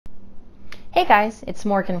Hey guys, it's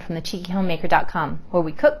Morgan from the CheekyHomemaker.com, where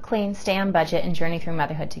we cook, clean, stay on budget, and journey through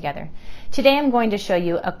motherhood together. Today I'm going to show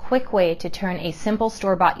you a quick way to turn a simple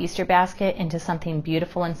store-bought Easter basket into something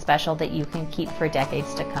beautiful and special that you can keep for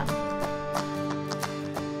decades to come.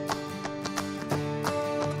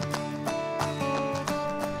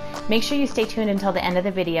 Make sure you stay tuned until the end of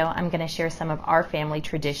the video. I'm going to share some of our family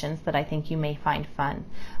traditions that I think you may find fun.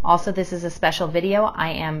 Also, this is a special video.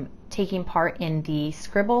 I am taking part in the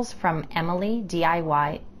Scribbles from Emily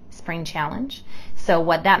DIY Spring Challenge. So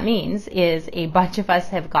what that means is a bunch of us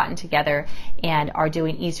have gotten together and are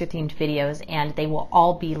doing Easter themed videos, and they will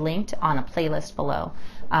all be linked on a playlist below.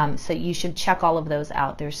 So you should check all of those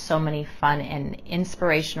out. There's so many fun and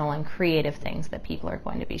inspirational and creative things that people are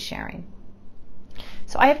going to be sharing.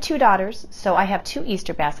 So I have two daughters, so I have two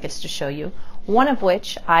Easter baskets to show you, one of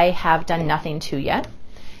which I have done nothing to yet,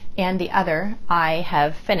 and the other I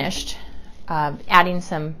have finished adding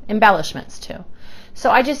some embellishments to.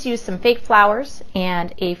 So I just used some fake flowers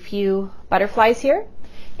and a few butterflies here,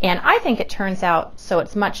 and I think it turns out so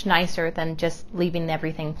it's much nicer than just leaving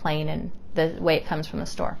everything plain and the way it comes from the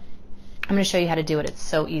store. I'm going to show you how to do it. It's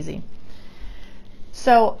so easy.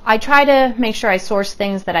 So I try to make sure I source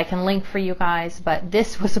things that I can link for you guys, but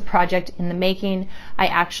this was a project in the making. I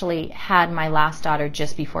actually had my last daughter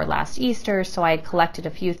just before last Easter, so I had collected a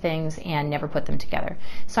few things and never put them together.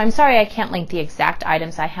 So I'm sorry I can't link the exact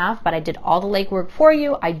items I have, but I did all the legwork for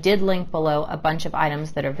you. I did link below a bunch of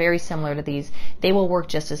items that are very similar to these. They will work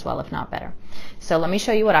just as well, if not better. So let me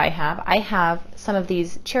show you what I have. I have some of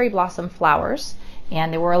these cherry blossom flowers,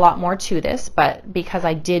 and there were a lot more to this, but because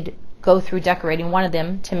I did go through decorating one of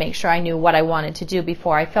them to make sure I knew what I wanted to do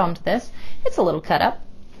before I filmed this. It's a little cut up.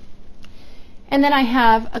 And then I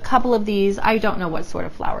have a couple of these. I don't know what sort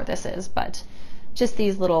of flower this is, but just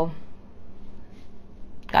these little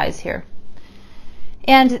guys here.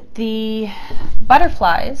 And the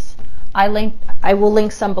butterflies, I will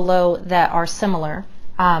link some below that are similar.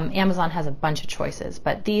 Amazon has a bunch of choices,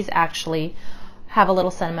 but these actually have a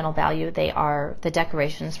little sentimental value. They are the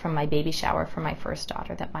decorations from my baby shower for my first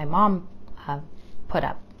daughter that my mom put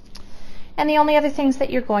up. And the only other things that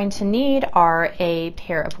you're going to need are a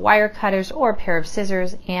pair of wire cutters or a pair of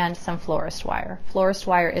scissors and some florist wire. Florist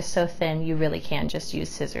wire is so thin you really can just use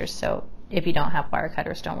scissors, so if you don't have wire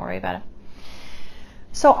cutters, don't worry about it.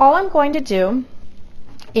 So all I'm going to do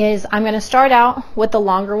is I'm going to start out with the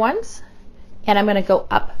longer ones, and I'm going to go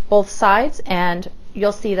up both sides, and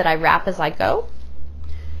you'll see that I wrap as I go.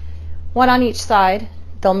 One on each side,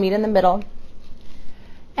 they'll meet in the middle,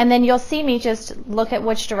 and then you'll see me just look at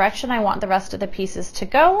which direction I want the rest of the pieces to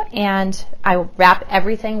go, and I wrap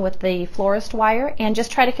everything with the florist wire and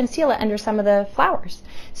just try to conceal it under some of the flowers.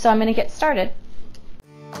 So I'm going to get started.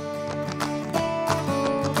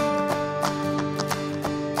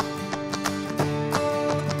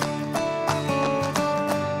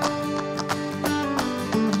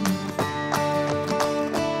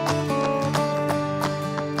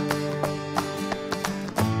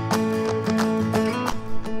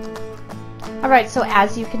 Alright, so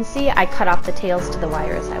as you can see, I cut off the tails to the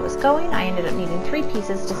wire as I was going. I ended up needing 3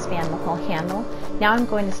 pieces to span the whole handle. Now I'm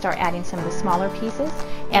going to start adding some of the smaller pieces,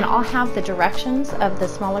 and I'll have the directions of the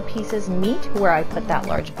smaller pieces meet where I put that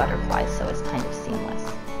large butterfly, so it's kind of seamless.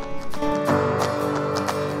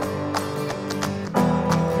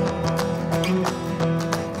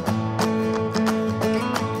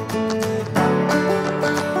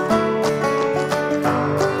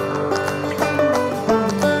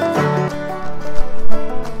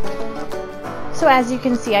 So as you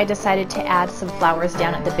can see, I decided to add some flowers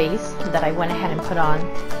down at the base that I went ahead and put on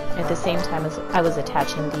at the same time as I was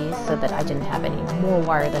attaching these so that I didn't have any more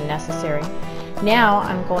wire than necessary. Now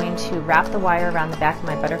I'm going to wrap the wire around the back of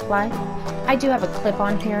my butterfly. I do have a clip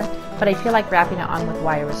on here, but I feel like wrapping it on with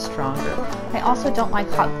wire is stronger. I also don't like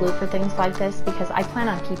hot glue for things like this because I plan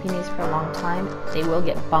on keeping these for a long time. They will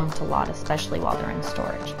get bumped a lot, especially while they're in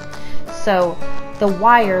storage. So the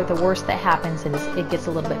wire, the worst that happens is it gets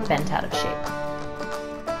a little bit bent out of shape.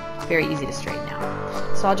 Very easy to straighten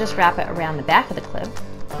out. So I'll just wrap it around the back of the clip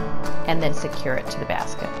and then secure it to the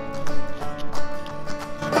basket.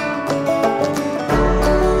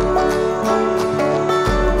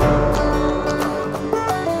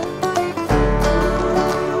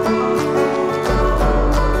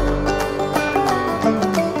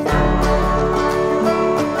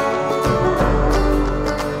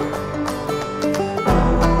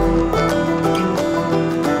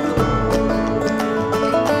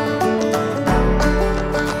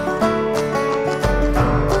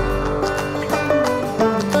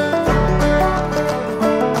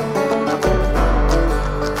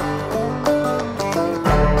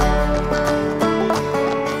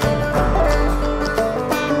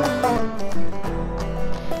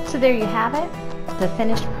 there you have it, the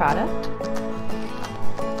finished product.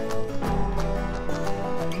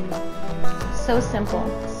 So simple,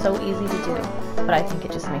 so easy to do, but I think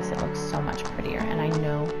it just makes it look so much prettier, and I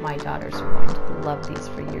know my daughters are going to love these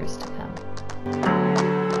for years to come.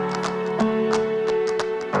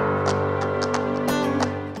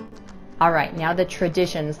 All right, now the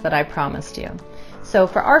traditions that I promised you. So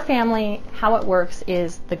for our family, how it works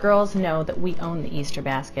is the girls know that we own the Easter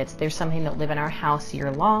baskets. There's something that live in our house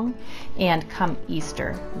year long, and come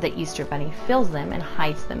Easter, the Easter Bunny fills them and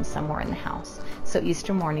hides them somewhere in the house. So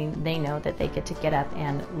Easter morning, they know that they get to get up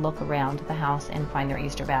and look around the house and find their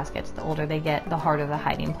Easter baskets. The older they get, the harder the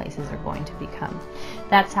hiding places are going to become.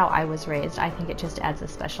 That's how I was raised. I think it just adds a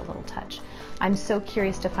special little touch. I'm so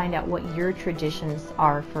curious to find out what your traditions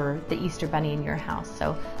are for the Easter Bunny in your house.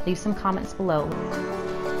 So leave some comments below.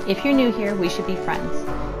 If you're new here, we should be friends.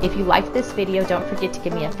 If you liked this video, don't forget to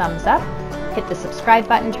give me a thumbs up. Hit the subscribe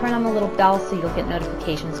button, turn on the little bell so you'll get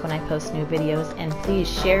notifications when I post new videos, and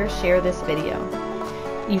please share this video.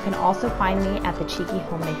 You can also find me at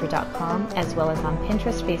thecheekyhomemaker.com, as well as on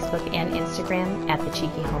Pinterest, Facebook, and Instagram at The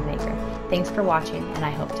Cheeky Homemaker. Thanks for watching, and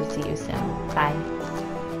I hope to see you soon. Bye.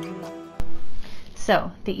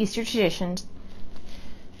 So, the Easter traditions.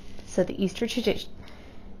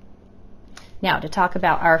 Now, to talk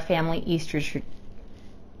about our family Easter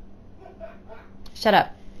Shut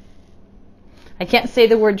up. I can't say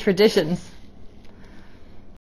the word traditions.